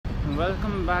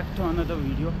Welcome back to another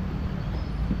video.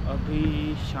 अभी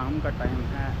शाम का टाइम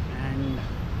है एंड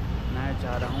मैं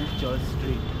जा रहा हूँ church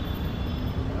street.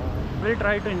 Will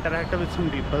try to interact with some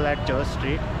people at church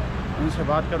street. उनसे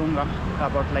बात करूँगा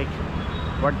about like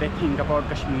what they think about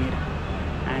Kashmir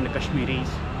and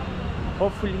Kashmiris.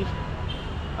 Hopefully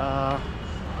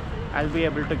I will be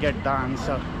able to get the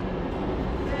answer.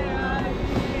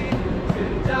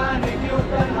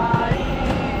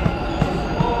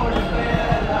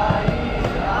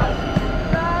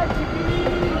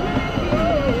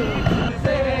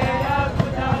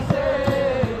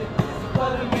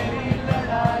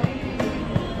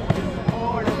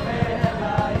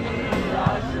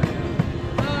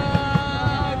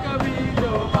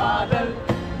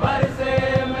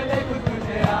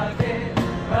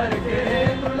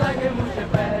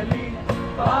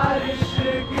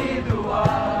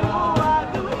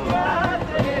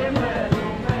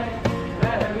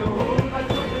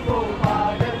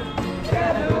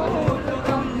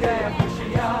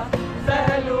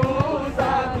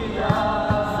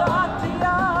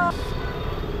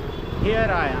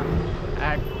 Here I am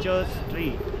at Church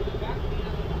Street.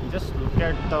 Just look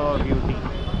at the beauty.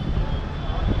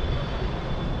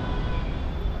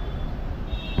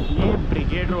 ये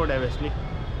brigade road है basically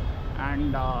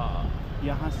and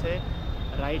यहाँ से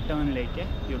right turn लेके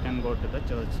you can go to the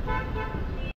church.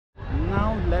 Now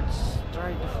let's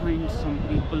try to find some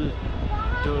people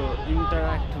to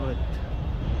interact with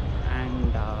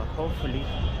and hopefully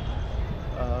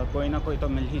कोई ना कोई तो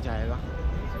मिल ही जाएगा।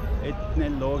 इतने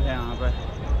लोग हैं यहाँ पर।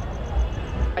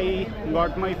 I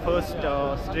got my first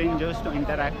strangers to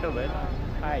interact with.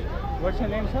 Hi, what's your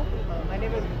name, sir? My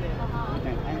name is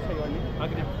Riten. And sir, your name?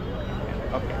 Agnip.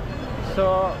 Okay. So,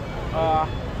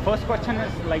 first question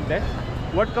is like this.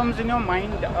 What comes in your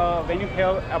mind when you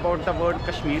hear about the word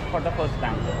Kashmir for the first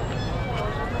time?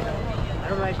 I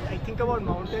don't know. I think about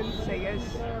mountains, I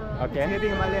guess. Okay. It's near the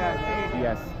Himalayas, right?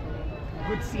 Yes.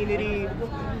 Good scenery,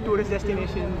 tourist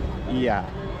destination. Yeah.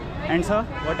 And sir,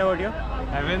 what about you?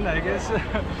 I mean, I guess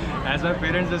as my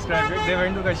parents described it, they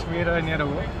went to Kashmir a year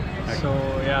ago. Okay. So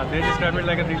yeah, they described it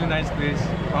like a really nice place.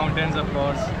 Mountains, of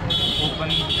course,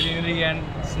 open greenery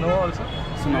and snow also.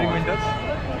 Snow. During winters.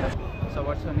 So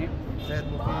what's your name?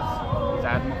 Zaid Mufiz.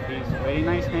 Zaid Mufiz. Very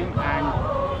nice name. And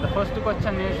the first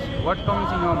question is, what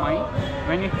comes in your mind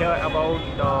when you hear about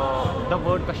the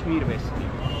word Kashmir basically?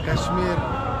 Kashmir,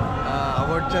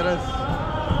 about charas.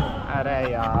 अरे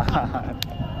यार।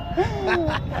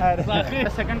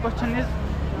 The second question is,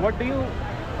 what do you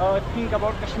think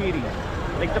about Kashmiris,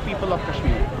 like the people of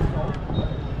Kashmir?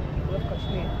 Of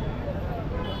Kashmir.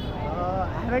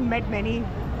 I haven't met many.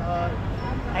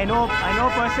 I know a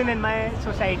person in my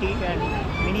society, and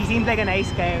I mean, he seems like a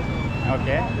nice guy.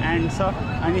 Okay. And sir,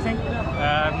 anything?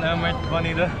 I've never met one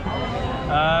either.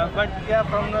 But yeah,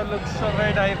 from the looks of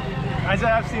it, as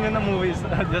I have seen in the movies,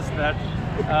 just that.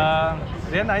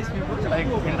 They're nice people, like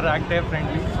interactive,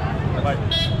 friendly, but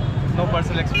no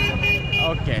personal experience.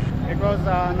 Okay. It was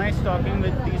nice talking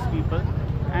with these people,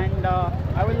 and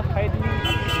I will highly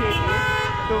appreciate you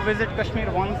to visit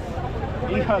Kashmir once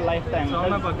in your lifetime. It's on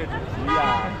my bucket list.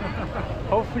 Yeah.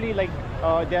 Hopefully, like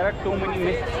there are too many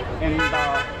myths in the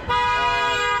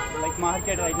like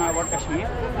market right now about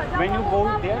Kashmir. When you go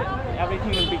there,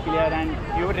 everything will be clear,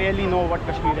 and you really know what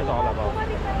Kashmir is all about.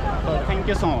 So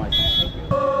thank you so much.